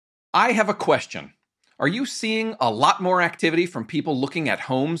I have a question. Are you seeing a lot more activity from people looking at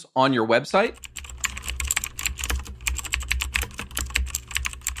homes on your website?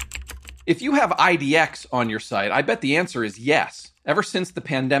 If you have IDX on your site, I bet the answer is yes. Ever since the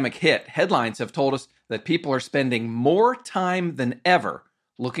pandemic hit, headlines have told us that people are spending more time than ever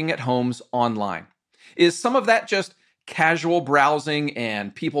looking at homes online. Is some of that just casual browsing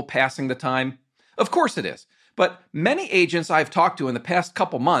and people passing the time? Of course it is. But many agents I've talked to in the past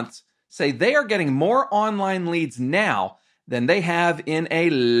couple months say they are getting more online leads now than they have in a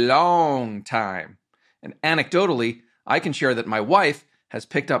long time. And anecdotally, I can share that my wife has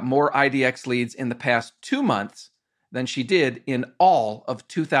picked up more IDX leads in the past 2 months than she did in all of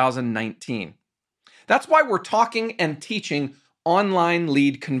 2019. That's why we're talking and teaching online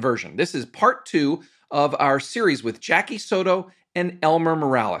lead conversion. This is part 2 of our series with Jackie Soto and Elmer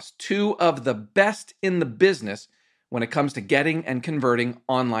Morales, 2 of the best in the business when it comes to getting and converting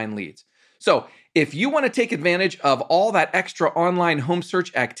online leads. So if you want to take advantage of all that extra online home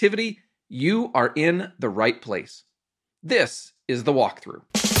search activity, you are in the right place. This is the walkthrough.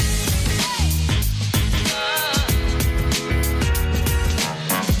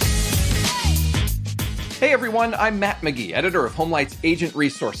 Hey everyone, I'm Matt McGee, editor of HomeLight's Agent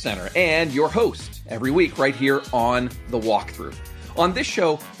Resource Center, and your host every week right here on The Walkthrough. On this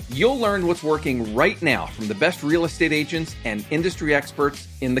show, you'll learn what's working right now from the best real estate agents and industry experts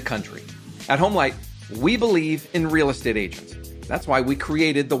in the country. At HomeLight, we believe in real estate agents. That's why we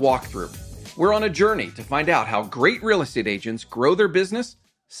created The Walkthrough. We're on a journey to find out how great real estate agents grow their business,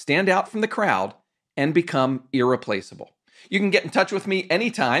 stand out from the crowd, and become irreplaceable. You can get in touch with me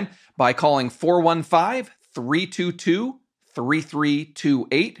anytime by calling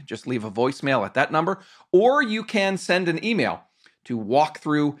 415-322-3328. Just leave a voicemail at that number. Or you can send an email to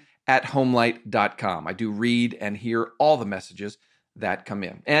walkthrough@homelight.com. I do read and hear all the messages that come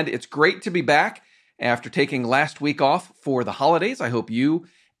in. And it's great to be back after taking last week off for the holidays. I hope you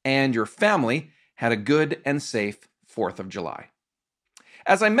and your family had a good and safe 4th of July.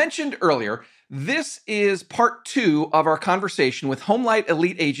 As I mentioned earlier, this is part 2 of our conversation with HomeLight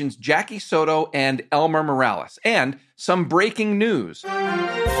Elite agents Jackie Soto and Elmer Morales, and some breaking news.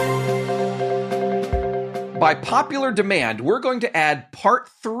 By popular demand, we're going to add part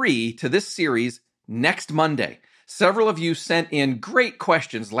 3 to this series next Monday. Several of you sent in great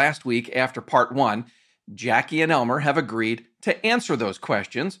questions last week after part 1. Jackie and Elmer have agreed to answer those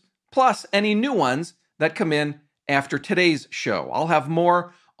questions, plus any new ones that come in after today's show. I'll have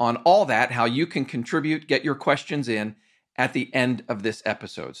more on all that, how you can contribute, get your questions in at the end of this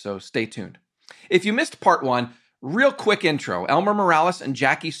episode, so stay tuned. If you missed part 1, real quick intro. Elmer Morales and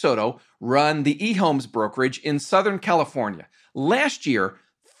Jackie Soto run the eHomes brokerage in Southern California. Last year,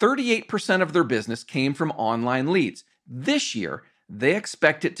 38% of their business came from online leads. This year, they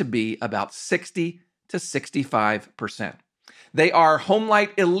expect it to be about 60 to 65%. They are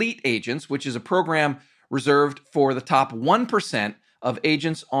HomeLight Elite agents, which is a program reserved for the top 1% of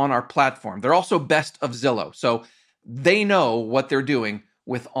agents on our platform. They're also best of Zillow, so they know what they're doing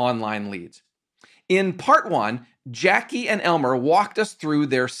with online leads. In part 1, Jackie and Elmer walked us through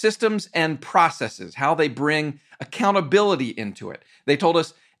their systems and processes, how they bring accountability into it. They told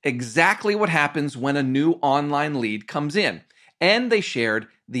us exactly what happens when a new online lead comes in, and they shared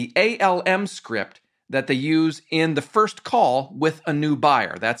the ALM script that they use in the first call with a new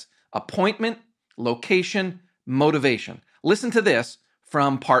buyer. That's appointment, location, motivation. Listen to this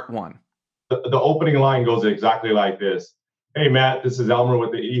from part 1. The opening line goes exactly like this. Hey, Matt, this is Elmer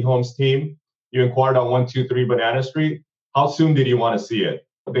with the eHomes team. You inquired on 123 Banana Street. How soon did you want to see it?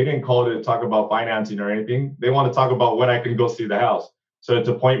 They didn't call to talk about financing or anything. They want to talk about when I can go see the house. So it's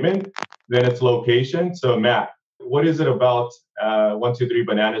appointment, then it's location. So Matt, what is it about 123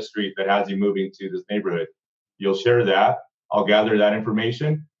 Banana Street that has you moving to this neighborhood? You'll share that. I'll gather that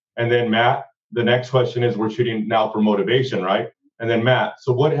information. And then Matt, the next question is, we're shooting now for motivation, right? And then Matt,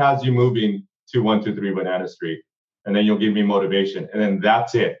 so what has you moving to 123 Banana Street? And then you'll give me motivation. And then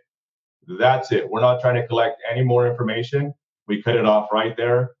that's it. That's it. We're not trying to collect any more information. We cut it off right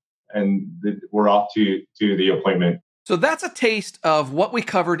there, and we're off to the appointment. So that's a taste of what we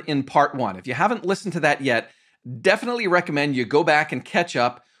covered in part 1. If you haven't listened to that yet, definitely recommend you go back and catch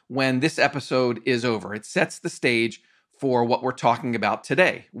up when this episode is over. It sets the stage for what we're talking about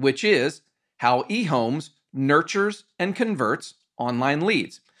today, which is how eHomes nurtures and converts online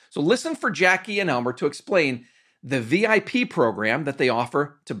leads. So listen for Jackie and Elmer to explain the VIP program that they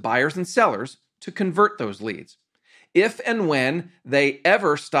offer to buyers and sellers to convert those leads, if and when they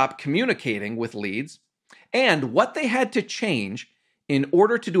ever stop communicating with leads, and what they had to change in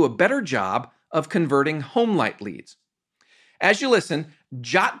order to do a better job of converting HomeLight leads. As you listen,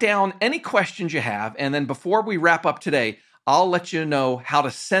 Jot down any questions you have, and then before we wrap up today, I'll let you know how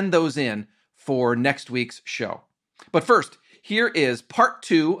to send those in for next week's show. But first, here is part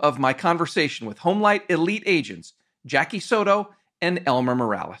 2 of my conversation with HomeLight Elite agents, Jackie Soto and Elmer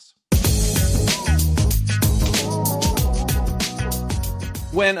Morales.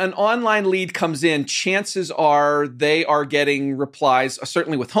 When an online lead comes in, chances are they are getting replies,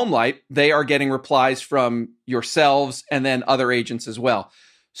 certainly with HomeLight, they are getting replies from yourselves and then other agents as well.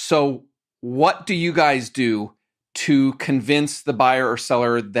 So what do you guys do to convince the buyer or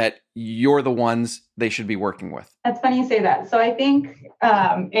seller that you're the ones they should be working with? That's funny you say that. So I think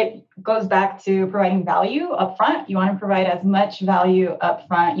it goes back to providing value up front. You want to provide as much value up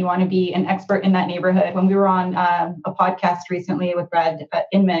front. You want to be an expert in that neighborhood. When we were on a podcast recently with Brad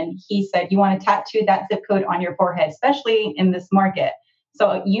Inman, he said you want to tattoo that zip code on your forehead, especially in this market.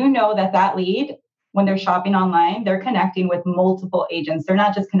 So you know that lead, when they're shopping online, they're connecting with multiple agents. They're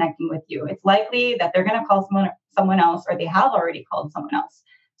not just connecting with you. It's likely that they're going to call someone else, or they have already called someone else.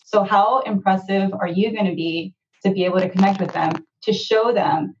 So how impressive are you going to be able to connect with them, to show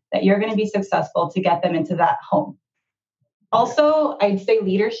them that you're going to be successful to get them into that home? Also, I'd say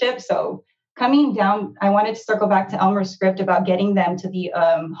leadership. So coming down, I wanted to circle back to Elmer's script about getting them to the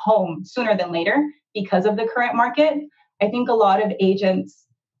home sooner than later because of the current market. I think a lot of agents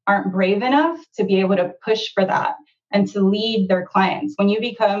aren't brave enough to be able to push for that and to lead their clients. When you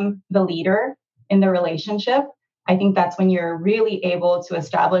become the leader in the relationship, I think that's when you're really able to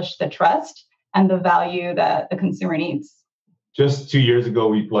establish the trust and the value that the consumer needs. Just 2 years ago,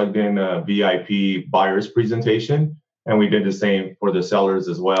 we plugged in a VIP buyer's presentation, and we did the same for the sellers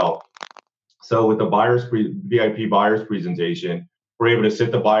as well. So with the VIP buyer's presentation, we're able to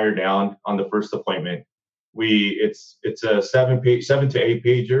sit the buyer down on the first appointment. It's a 7 to 8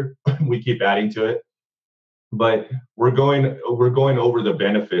 pager. We keep adding to it, but we're going over the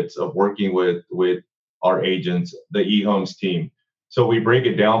benefits of working with our agents, the eHomes team. So we break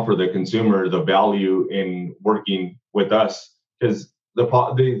it down for the consumer, the value in working with us. Because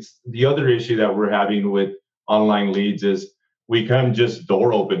the other issue that we're having with online leads is we become just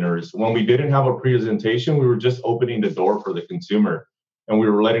door openers. When we didn't have a presentation, we were just opening the door for the consumer, and we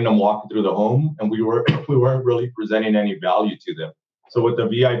were letting them walk through the home, and we weren't really presenting any value to them. So with the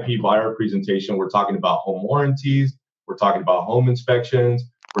VIP buyer presentation, we're talking about home warranties, we're talking about home inspections,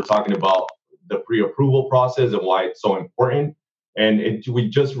 we're talking about the pre-approval process and why it's so important. And we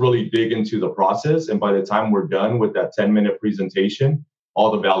just really dig into the process. And by the time we're done with that 10-minute presentation,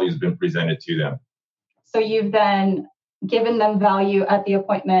 all the value has been presented to them. So you've then given them value at the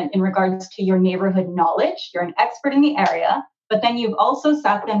appointment in regards to your neighborhood knowledge. You're an expert in the area, but then you've also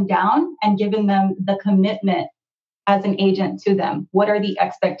sat them down and given them the commitment as an agent to them. What are the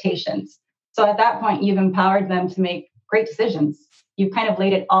expectations? So at that point, you've empowered them to make great decisions. You've kind of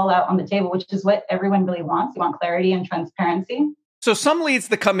laid it all out on the table, which is what everyone really wants. You want clarity and transparency. So some leads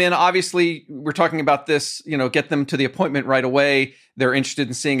that come in, obviously, we're talking about this, get them to the appointment right away. They're interested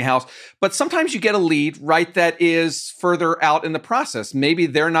in seeing a house. But sometimes you get a lead, right, that is further out in the process. Maybe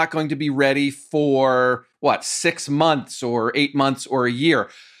they're not going to be ready for, 6 months or 8 months or a year.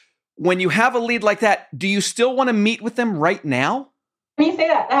 When you have a lead like that, do you still want to meet with them right now? When you say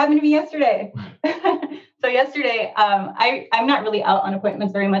that happened to me yesterday. So yesterday, I'm not really out on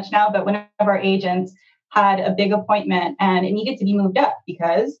appointments very much now, but one of our agents had a big appointment and it needed to be moved up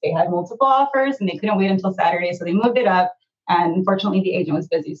because they had multiple offers and they couldn't wait until Saturday. So they moved it up. And unfortunately, the agent was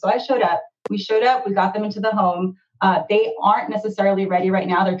busy. So I showed up. We got them into the home. They aren't necessarily ready right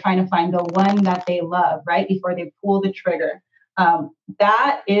now. They're trying to find the one that they love, right, before they pull the trigger.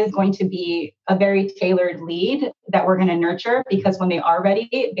 That is going to be a very tailored lead that we're going to nurture because when they are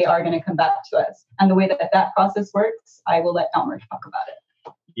ready, they are going to come back to us. And the way that process works, I will let Elmer talk about it.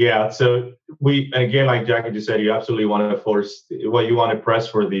 Yeah. So and again, like Jackie just said, you absolutely want to you want to press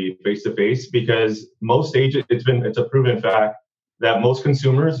for the face-to-face because most agents, it's a proven fact that most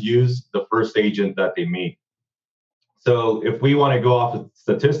consumers use the first agent that they meet. So if we want to go off of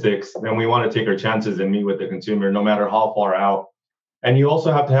statistics, then we want to take our chances and meet with the consumer no matter how far out. And you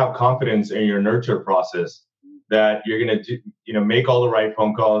also have to have confidence in your nurture process that you're going to make all the right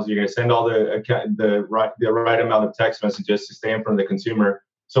phone calls. You're going to send all the right amount of text messages to stay in front of the consumer.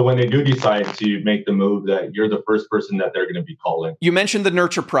 So when they do decide to make the move, that you're the first person that they're going to be calling. You mentioned the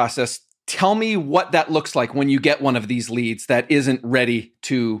nurture process. Tell me what that looks like when you get one of these leads that isn't ready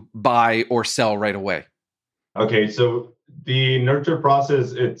to buy or sell right away. Okay, so the nurture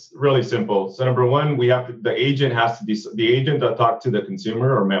process, it's really simple. So number one, the agent that talked to the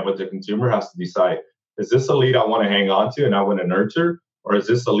consumer or met with the consumer has to decide, is this a lead I want to hang on to and I want to nurture, or is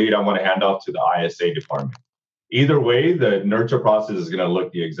this a lead I want to hand off to the ISA department? Either way, the nurture process is going to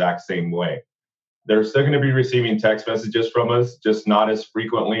look the exact same way. They're still going to be receiving text messages from us, just not as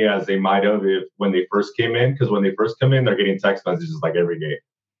frequently as they might have when they first came in. Because when they first come in, they're getting text messages like every day.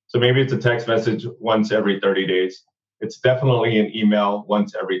 So maybe it's a text message once every 30 days. It's definitely an email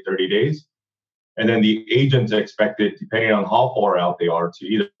once every 30 days. And then the agent's expected, depending on how far out they are, to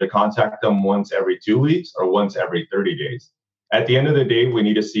either contact them once every 2 weeks or once every 30 days. At the end of the day, we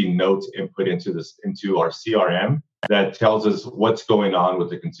need to see notes input into our CRM that tells us what's going on with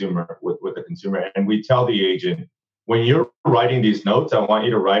the consumer, with the consumer. And we tell the agent, when you're writing these notes, I want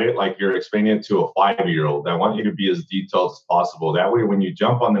you to write it like you're explaining it to a 5-year-old. I want you to be as detailed as possible. That way, when you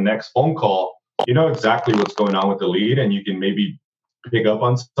jump on the next phone call, you know exactly what's going on with the lead, and you can maybe pick up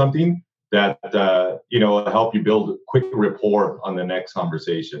on something that will help you build a quick rapport on the next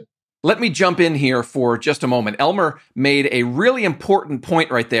conversation. Let me jump in here for just a moment. Elmer made a really important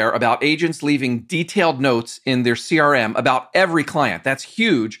point right there about agents leaving detailed notes in their CRM about every client. That's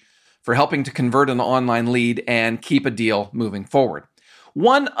huge for helping to convert an online lead and keep a deal moving forward.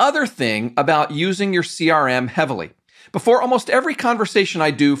 One other thing about using your CRM heavily. Before almost every conversation I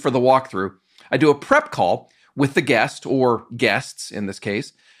do for the walkthrough, I do a prep call with the guest, or guests in this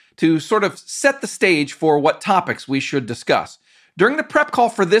case, to sort of set the stage for what topics we should discuss. During the prep call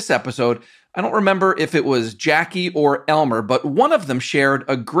for this episode, I don't remember if it was Jackie or Elmer, but one of them shared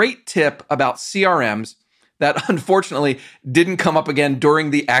a great tip about CRMs that unfortunately didn't come up again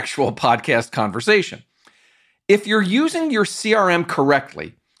during the actual podcast conversation. If you're using your CRM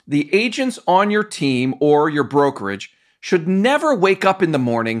correctly, the agents on your team or your brokerage should never wake up in the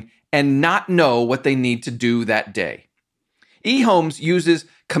morning and not know what they need to do that day. eHomes uses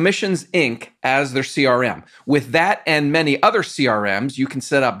Commissions Inc. as their CRM. With that and many other CRMs, you can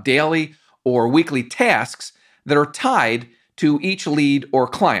set up daily or weekly tasks that are tied to each lead or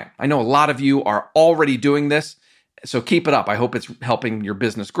client. I know a lot of you are already doing this, so keep it up. I hope it's helping your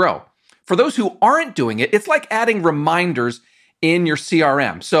business grow. For those who aren't doing it, it's like adding reminders in your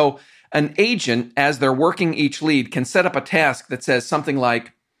CRM. So an agent, as they're working each lead, can set up a task that says something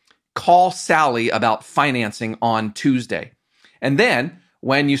like, call Sally about financing on Tuesday. And then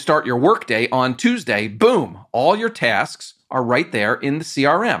when you start your workday on Tuesday, boom, all your tasks are right there in the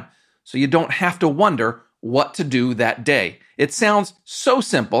CRM. So you don't have to wonder what to do that day. It sounds so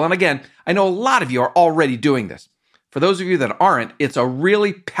simple. And again, I know a lot of you are already doing this. For those of you that aren't, it's a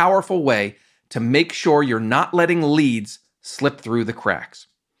really powerful way to make sure you're not letting leads slip through the cracks.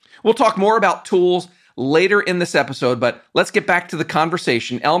 We'll talk more about tools later in this episode, but let's get back to the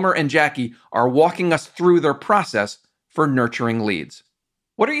conversation. Elmer and Jackie are walking us through their process for nurturing leads.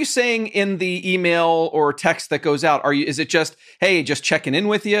 What are you saying in the email or text that goes out? Is it just, hey, just checking in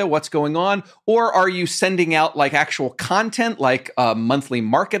with you, what's going on? Or are you sending out like actual content, like a monthly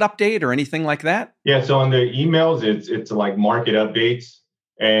market update or anything like that? Yeah, so on the emails, it's like market updates,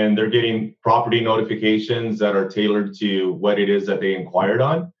 and they're getting property notifications that are tailored to what it is that they inquired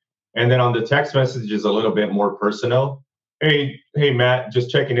on. And then on the text message is a little bit more personal. Hey, Matt, just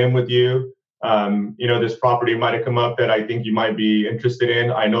checking in with you. This property might have come up that I think you might be interested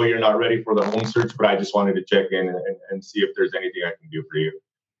in. I know you're not ready for the home search, but I just wanted to check in and see if there's anything I can do for you.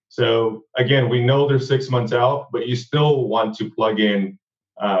 So again, we know they're 6 months out, but you still want to plug in,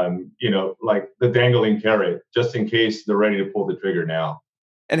 like the dangling carrot, just in case they're ready to pull the trigger now.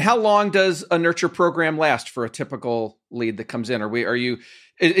 And how long does a nurture program last for a typical lead that comes in?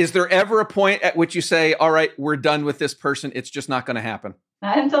 Is there ever a point at which you say, all right, we're done with this person, it's just not going to happen?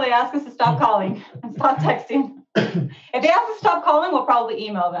 Not until they ask us to stop calling and stop texting. If they ask us to stop calling, we'll probably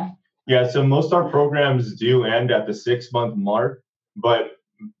email them. Yeah, so most of our programs do end at the 6-month mark, but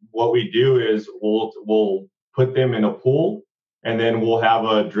what we do is we'll put them in a pool, and then we'll have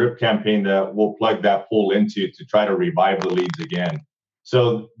a drip campaign that we'll plug that pool into to try to revive the leads again.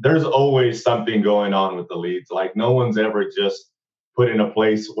 So there's always something going on with the leads. Like no one's ever just put in a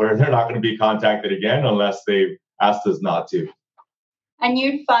place where they're not going to be contacted again unless they've asked us not to. And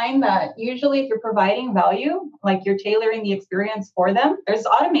you'd find that usually if you're providing value, like you're tailoring the experience for them, there's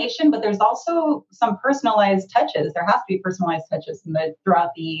automation, but there's also some personalized touches. There has to be personalized touches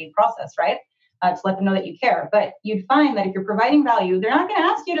throughout the process, right? To let them know that you care. But you'd find that if you're providing value, they're not going to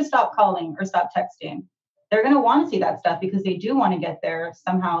ask you to stop calling or stop texting. They're going to want to see that stuff because they do want to get there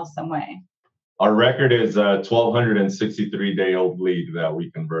somehow, some way. Our record is a 1,263-day-old lead that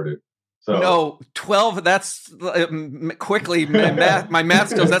we converted. So no, 12, that's quickly, my math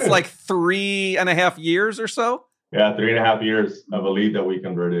skills, that's like 3.5 years or so? Yeah, 3.5 years of a lead that we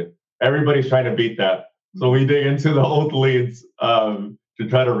converted. Everybody's trying to beat that. So we dig into the old leads to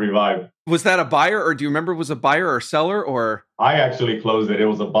try to revive. Was that a buyer, or do you remember was a buyer or seller, or? I actually closed it. It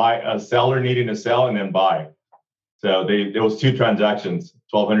was a seller needing to sell and then buy. So there was 2 transactions,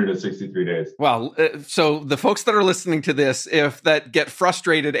 1,263 days. Well, so the folks that are listening to this, if that get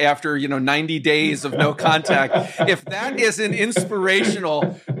frustrated after 90 days of no contact, if that isn't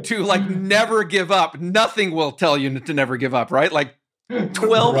inspirational to like never give up, nothing will tell you to never give up, right? Like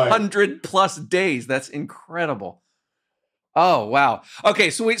 1,200 plus days. That's incredible. Oh, wow. Okay,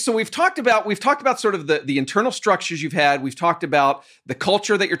 so we've talked about sort of the internal structures you've had. We've talked about the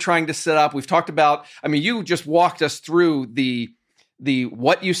culture that you're trying to set up. We've talked about, I mean, you just walked us through the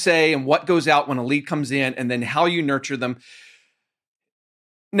what you say and what goes out when a lead comes in, and then how you nurture them.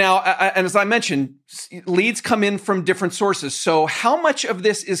 Now, and as I mentioned, leads come in from different sources. So how much of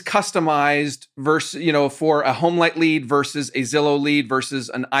this is customized versus, for a HomeLight lead versus a Zillow lead versus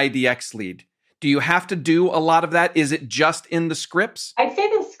an IDX lead? Do you have to do a lot of that? Is it just in the scripts? I'd say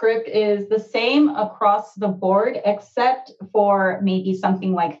the script is the same across the board, except for maybe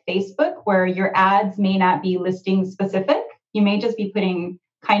something like Facebook, where your ads may not be listing specific. You may just be putting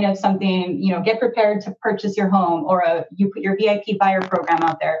kind of something, get prepared to purchase your home, or you put your VIP buyer program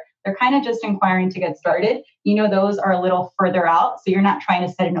out there. They're kind of just inquiring to get started. Those are a little further out. So you're not trying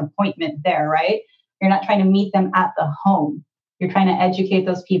to set an appointment there, right? You're not trying to meet them at the home. You're trying to educate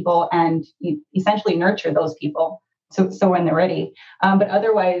those people and essentially nurture those people so when they're ready. But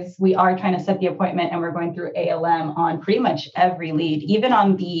otherwise, we are trying to set the appointment, and we're going through ALM on pretty much every lead. Even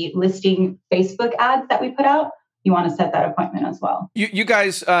on the listing Facebook ads that we put out, you want to set that appointment as well. You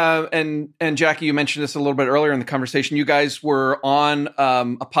guys, and Jackie, you mentioned this a little bit earlier in the conversation. You guys were on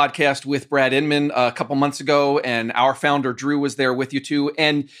a podcast with Brad Inman a couple months ago, and our founder, Drew, was there with you too.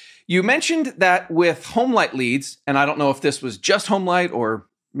 And you mentioned that with HomeLight leads, and I don't know if this was just HomeLight or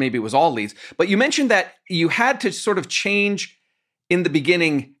maybe it was all leads, but you mentioned that you had to sort of change in the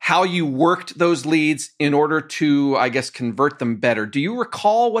beginning how you worked those leads in order to, I guess, convert them better. Do you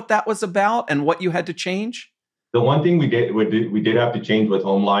recall what that was about and what you had to change? The one thing we did have to change with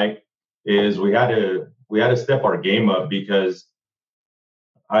HomeLight is we had to step our game up, because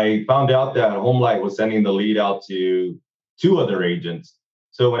I found out that HomeLight was sending the lead out to 2 other agents.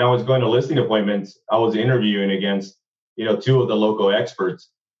 So when I was going to listing appointments, I was interviewing against, 2 of the local experts.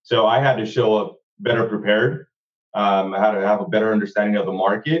 So I had to show up better prepared. I had to have a better understanding of the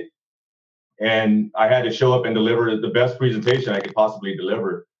market, and I had to show up and deliver the best presentation I could possibly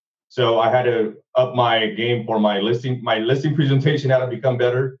deliver. So I had to up my game for my listing. My listing presentation had to become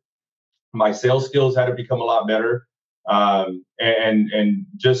better. My sales skills had to become a lot better, and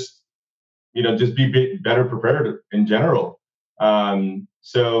just be better prepared in general. And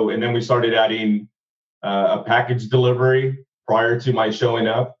then we started adding a package delivery prior to my showing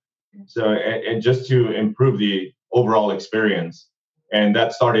up. So, and just to improve the overall experience. And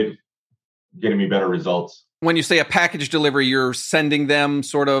that started getting me better results. When you say a package delivery, you're sending them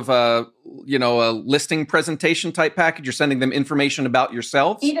sort of a listing presentation type package. You're sending them information about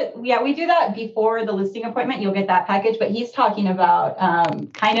yourselves. Yeah, we do that before the listing appointment. You'll get that package, but he's talking about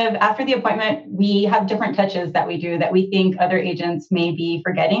kind of after the appointment, we have different touches that we do that we think other agents may be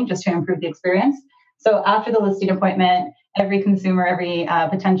forgetting just to improve the experience. So after the listing appointment, every consumer, every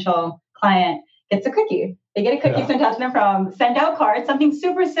potential client gets a cookie. They get a cookie sent out to them from send out cards, something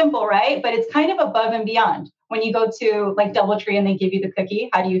super simple, right? But it's kind of above and beyond. When you go to like DoubleTree and they give you the cookie,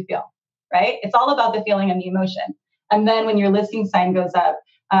 how do you feel, right? It's all about the feeling and the emotion. And then when your listing sign goes up,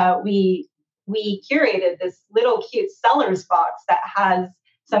 we curated this little cute seller's box that has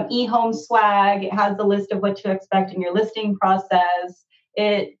some eHome swag. It has the list of what to expect in your listing process.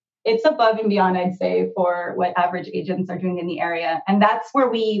 It's above and beyond, I'd say, for what average agents are doing in the area. And that's where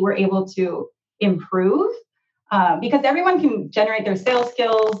we were able to improve because everyone can generate their sales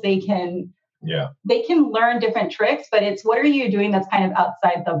skills. They can learn different tricks, but it's what are you doing that's kind of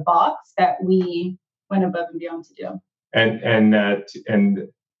outside the box that we went above and beyond to do. And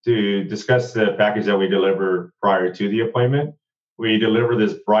to discuss the package that we deliver prior to the appointment, we deliver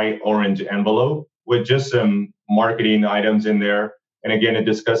this bright orange envelope with just some marketing items in there. And again, it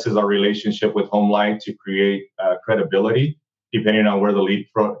discusses our relationship with HomeLight to create credibility. Depending on where the lead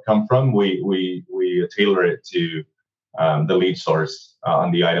come from, we tailor it to the lead source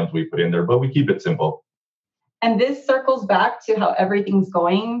on the items we put in there, but we keep it simple. And this circles back to how everything's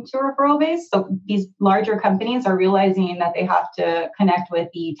going to referral base. So these larger companies are realizing that they have to connect with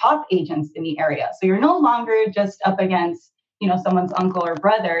the top agents in the area. So you're no longer just up against, someone's uncle or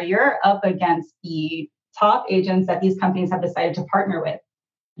brother. You're up against the top agents that these companies have decided to partner with.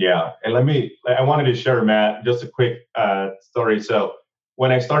 Yeah. And I wanted to share, Matt, just a quick story. So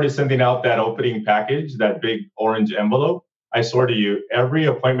when I started sending out that opening package, that big orange envelope, I swear to you, every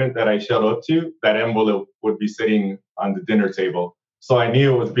appointment that I showed up to, that envelope would be sitting on the dinner table. So I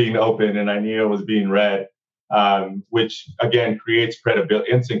knew it was being opened and I knew it was being read. which again creates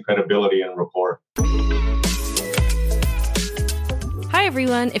instant credibility and rapport. Hi,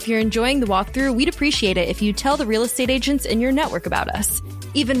 everyone. If you're enjoying the walkthrough, we'd appreciate it if you tell the real estate agents in your network about us.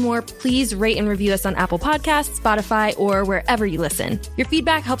 Even more, please rate and review us on Apple Podcasts, Spotify, or wherever you listen. Your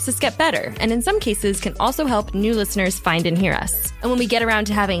feedback helps us get better, and in some cases can also help new listeners find and hear us. And when we get around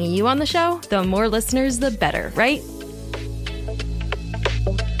to having you on the show, the more listeners, the better, right?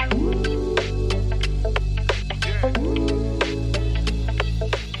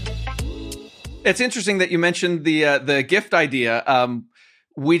 It's interesting that you mentioned the gift idea.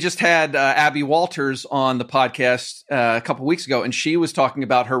 We just had Abby Walters on the podcast a couple weeks ago, and she was talking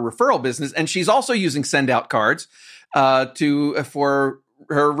about her referral business, and she's also using send out cards for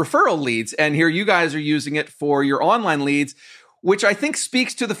her referral leads. And here you guys are using it for your online leads, which I think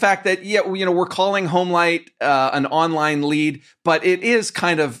speaks to the fact that, we're calling HomeLight an online lead, but it is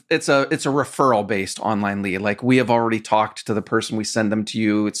it's a referral based online lead. Like, we have already talked to the person, we send them to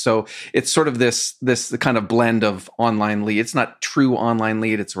you. It's sort of this kind of blend of online lead. It's not true online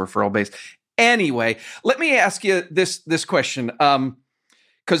lead. It's referral based. Anyway, let me ask you this question.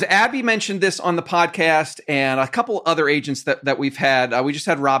 Because Abby mentioned this on the podcast, and a couple other agents that we've had. We just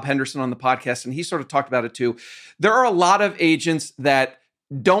had Rob Henderson on the podcast, and he sort of talked about it too. There are a lot of agents that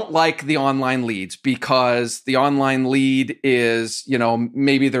don't like the online leads because the online lead is,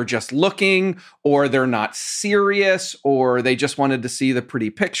 maybe they're just looking, or they're not serious, or they just wanted to see the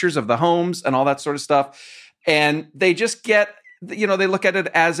pretty pictures of the homes and all that sort of stuff. And they just get, they look at it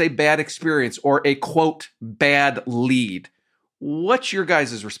as a bad experience or a, quote, bad lead. What's your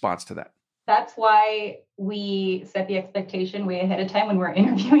guys' response to that? That's why we set the expectation way ahead of time when we're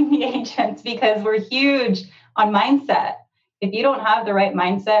interviewing the agents, because we're huge on mindset. If you don't have the right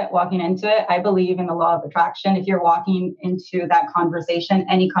mindset walking into it, I believe in the law of attraction. If you're walking into that conversation,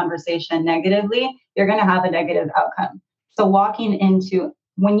 any conversation negatively, you're going to have a negative outcome. So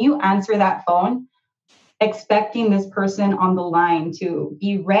when you answer that phone, expecting this person on the line to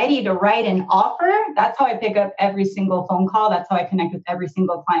be ready to write an offer. That's how I pick up every single phone call. That's how I connect with every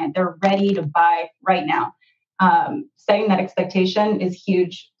single client. They're ready to buy right now. Setting that expectation is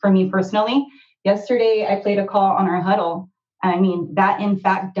huge for me personally. Yesterday, I played a call on our huddle. I mean, that in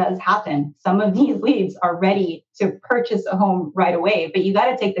fact does happen. Some of these leads are ready to purchase a home right away, but you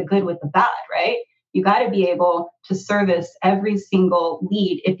got to take the good with the bad, right? You got to be able to service every single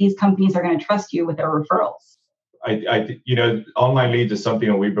lead if these companies are going to trust you with their referrals. Online leads is something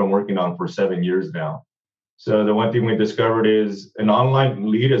that we've been working on for 7 years now. So the one thing we discovered is an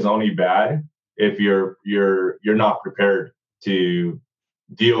online lead is only bad if you're not prepared to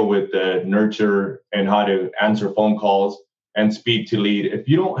deal with the nurture and how to answer phone calls and speak to lead. If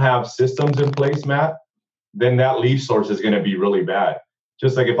you don't have systems in place, Matt, then that lead source is going to be really bad.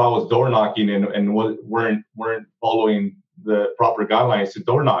 Just like if I was door knocking and weren't following the proper guidelines to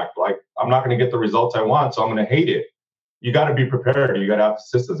door knock, like, I'm not going to get the results I want, so I'm going to hate it. You got to be prepared. You got to have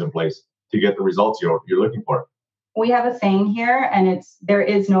systems in place to get the results you're looking for. We have a saying here, and there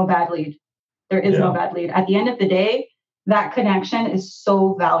is no bad lead. There is no bad lead. At the end of the day, that connection is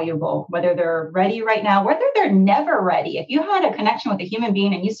so valuable, whether they're ready right now, whether they're never ready. If you had a connection with a human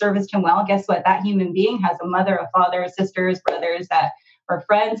being and you serviced him well, guess what? That human being has a mother, a father, sisters, brothers that or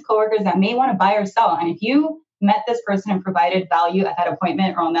friends, coworkers that may want to buy or sell. And if you met this person and provided value at that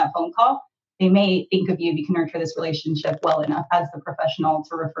appointment or on that phone call, they may think of you if you can nurture this relationship well enough as the professional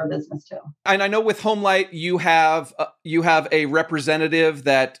to refer business to. And I know with HomeLight, you have a representative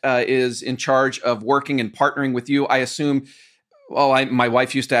that is in charge of working and partnering with you. I assume. My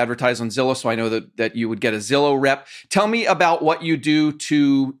wife used to advertise on Zillow, so I know that you would get a Zillow rep. Tell me about what you do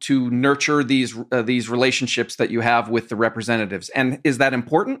to nurture these relationships that you have with the representatives, and is that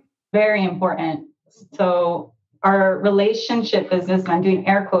important? Very important. So our relationship business, and I'm doing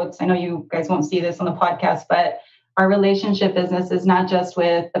air quotes. I know you guys won't see this on the podcast, but our relationship business is not just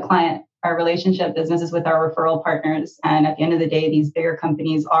with the client. Our relationship business is with our referral partners, and at the end of the day, these bigger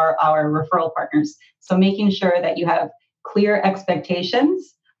companies are our referral partners. So making sure that you have clear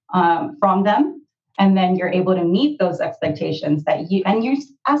expectations from them, and then you're able to meet those expectations you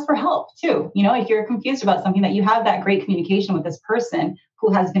ask for help too. If you're confused about something, that you have that great communication with this person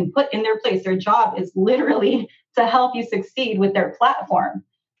who has been put in their place. Their job is literally to help you succeed with their platform.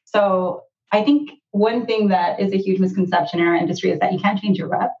 So I think one thing that is a huge misconception in our industry is that you can't change your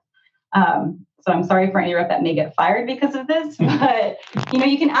rep. So I'm sorry for any rep that may get fired because of this, but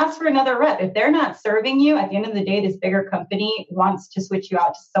you can ask for another rep. If they're not serving you, at the end of the day, this bigger company wants to switch you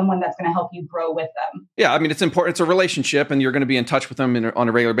out to someone that's going to help you grow with them. Yeah, I mean, it's important. It's a relationship, and you're going to be in touch with them on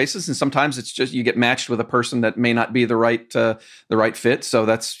a regular basis. And sometimes it's just you get matched with a person that may not be the right fit. So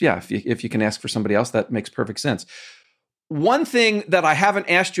that's if you can ask for somebody else, that makes perfect sense. One thing that I haven't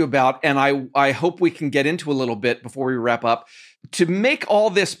asked you about, and I hope we can get into a little bit before we wrap up, to make all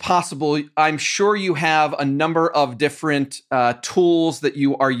this possible, I'm sure you have a number of different tools that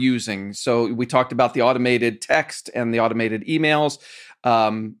you are using. So we talked about the automated text and the automated emails.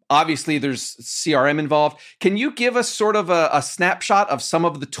 Obviously, there's CRM involved. Can you give us sort of a snapshot of some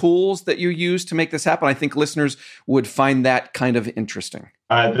of the tools that you use to make this happen? I think listeners would find that kind of interesting.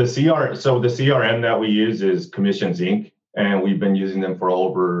 The CRM that we use is Commissions Inc., and we've been using them for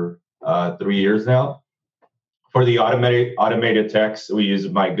over 3 years now. For the automated text, we use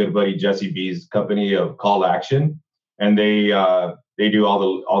my good buddy Jesse B's company of Call Action, and they do all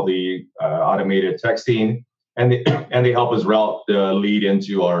the automated texting, and they help us route the lead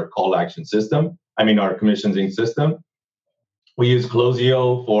into our Call Action system. Our Commissions Inc. system. We use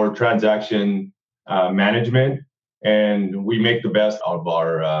Closio for transaction management, and we make the best of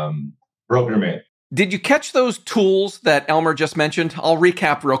our procurement. Did you catch those tools that Elmer just mentioned? I'll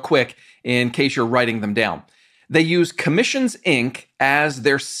recap real quick in case you're writing them down. They use Commissions Inc. as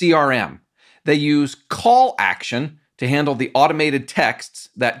their CRM. They use Call Action to handle the automated texts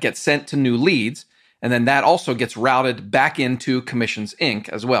that get sent to new leads, and then that also gets routed back into Commissions Inc.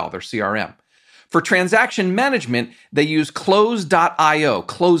 as well, their CRM. For transaction management, they use Closio,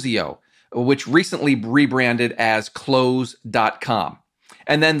 which recently rebranded as Close.com.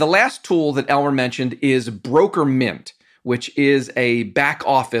 And then the last tool that Elmer mentioned is Broker Mint, which is a back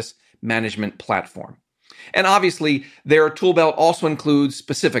office management platform. And obviously, their tool belt also includes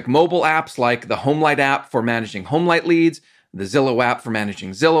specific mobile apps like the HomeLight app for managing HomeLight leads, the Zillow app for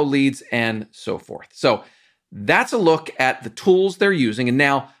managing Zillow leads, and so forth. So that's a look at the tools they're using. And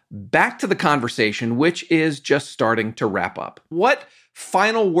now back to the conversation, which is just starting to wrap up. What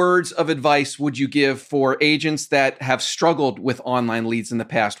final words of advice would you give for agents that have struggled with online leads in the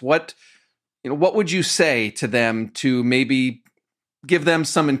past? What would you say to them to maybe give them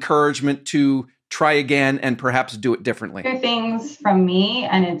some encouragement to try again and perhaps do it differently? 2 things from me,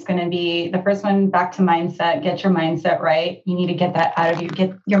 and it's going to be the first one, back to mindset. Get your mindset right. You need to get that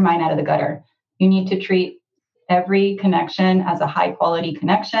get your mind out of the gutter. You need to treat every connection as a high quality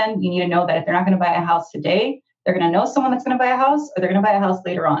connection. You need to know that if they're not going to buy a house today, they're going to know someone that's going to buy a house, or they're going to buy a house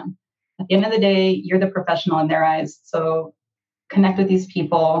later on. At the end of the day, you're the professional in their eyes. So connect with these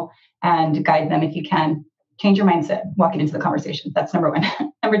people and guide them if you can. Change your mindset, walking into the conversation. That's number 1.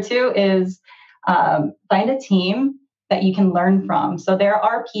 Number 2 is find a team that you can learn from. So there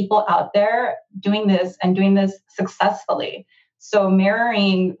are people out there doing this successfully. So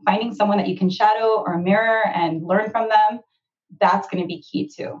finding someone that you can shadow or mirror and learn from them, that's going to be key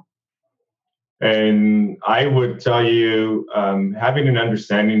too. And I would tell you, having an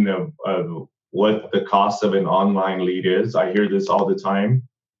understanding of what the cost of an online lead is. I hear this all the time.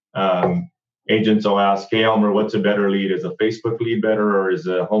 Agents will ask, "Hey, Elmer, what's a better lead? Is a Facebook lead better, or is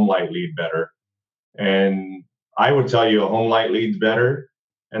a HomeLight lead better?" And I would tell you a HomeLight lead's better.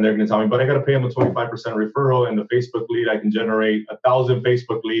 And they're going to tell me, "But I got to pay them a 25% referral, and the Facebook lead, I can generate 1,000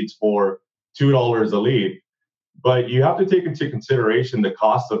 Facebook leads for $2 a lead." But you have to take into consideration the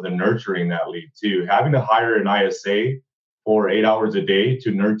cost of the nurturing that lead too. Having to hire an ISA for 8 hours a day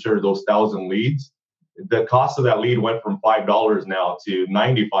to nurture those 1,000 leads, the cost of that lead went from $5 now to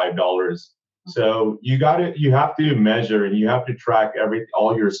 $95. So you have to measure and you have to track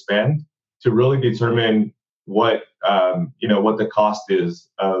all your spend to really determine what the cost is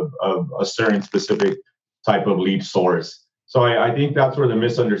of a certain specific type of lead source. So I think that's where the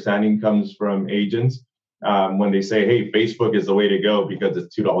misunderstanding comes from agents when they say, "Hey, Facebook is the way to go because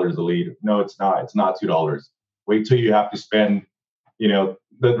it's $2 a lead." No, it's not. It's not $2. Wait till you have to spend,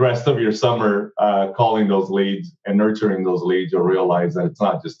 the rest of your summer calling those leads and nurturing those leads. You'll realize that it's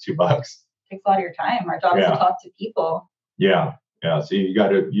not just $2. It takes a lot of your time. Our job is to talk to people. Yeah. So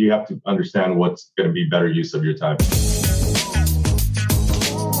you have to understand what's going to be better use of your time.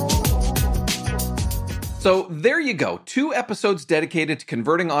 So there you go. 2 episodes dedicated to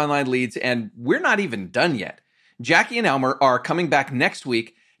converting online leads, and we're not even done yet. Jackie and Elmer are coming back next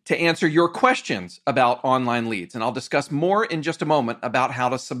week to answer your questions about online leads, and I'll discuss more in just a moment about how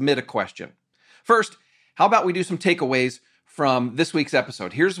to submit a question. First, how about we do some takeaways from this week's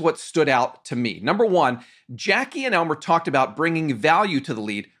episode? Here's what stood out to me. Number 1, Jackie and Elmer talked about bringing value to the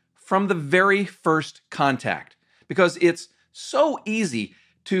lead from the very first contact, because it's so easy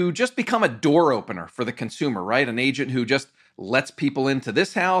to just become a door opener for the consumer, right? An agent who just lets people into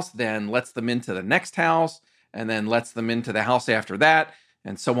this house, then lets them into the next house, and then lets them into the house after that,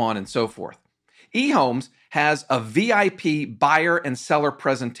 and so on and so forth. eHomes has a VIP buyer and seller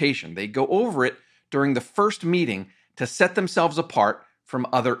presentation. They go over it during the first meeting to set themselves apart from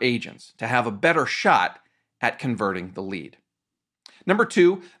other agents, to have a better shot at converting the lead. Number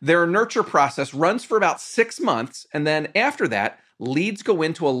 2, their nurture process runs for about 6 months, and then after that, leads go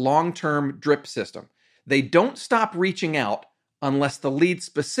into a long-term drip system. They don't stop reaching out unless the lead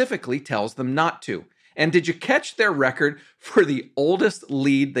specifically tells them not to. And did you catch their record for the oldest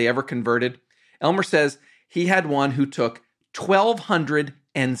lead they ever converted? Elmer says he had one who took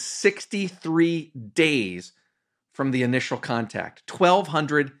 1,263 days from the initial contact.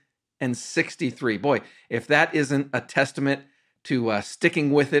 1,263. Boy, if that isn't a testament to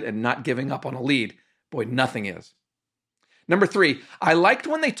sticking with it and not giving up on a lead, boy, nothing is. Number 3, I liked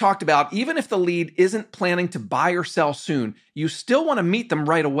when they talked about even if the lead isn't planning to buy or sell soon, you still want to meet them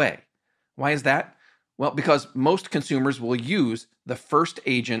right away. Why is that? Well, because most consumers will use the first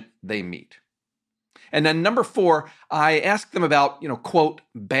agent they meet. And then number 4, I asked them about, quote,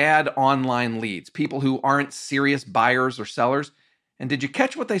 bad online leads, people who aren't serious buyers or sellers. And did you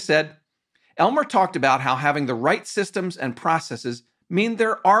catch what they said? Elmer talked about how having the right systems and processes mean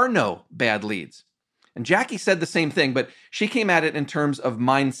there are no bad leads. And Jackie said the same thing, but she came at it in terms of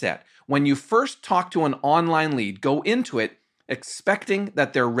mindset. When you first talk to an online lead, go into it expecting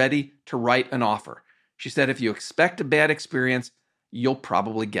that they're ready to write an offer. She said if you expect a bad experience, you'll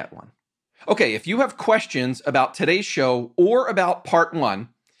probably get one. Okay, if you have questions about today's show or about part 1,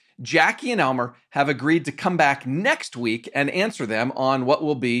 Jackie and Elmer have agreed to come back next week and answer them on what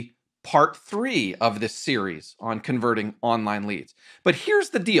will be part 3 of this series on converting online leads. But here's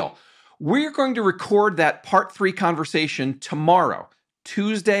the deal. We're going to record that part 3 conversation tomorrow,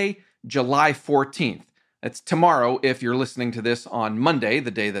 Tuesday, July 14th. That's tomorrow if you're listening to this on Monday,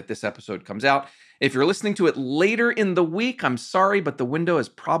 the day that this episode comes out. If you're listening to it later in the week, I'm sorry, but the window is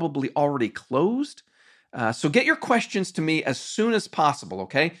probably already closed. So get your questions to me as soon as possible,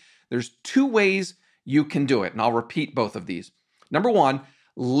 okay? There's 2 ways you can do it, and I'll repeat both of these. Number 1,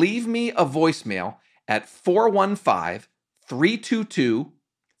 leave me a voicemail at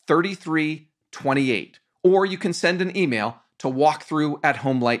 415-322-3328, or you can send an email to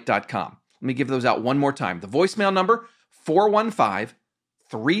walkthrough@homelight.com. Let me give those out one more time. The voicemail number,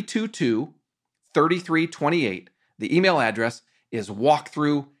 415-322-3328. The email address is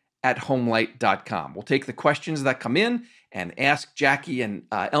walkthrough@homelight.com. We'll take the questions that come in and ask Jackie and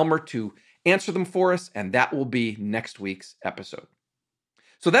Elmer to answer them for us, and that will be next week's episode.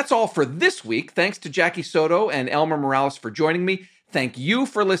 So that's all for this week. Thanks to Jackie Soto and Elmer Morales for joining me. Thank you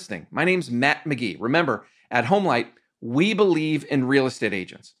for listening. My name's Matt McGee. Remember, at HomeLight, we believe in real estate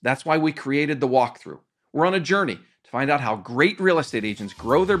agents. That's why we created the walkthrough. We're on a journey to find out how great real estate agents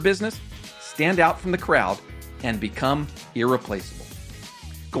grow their business, stand out from the crowd, and become irreplaceable.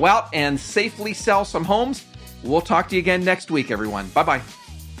 Go out and safely sell some homes. We'll talk to you again next week, everyone. Bye-bye.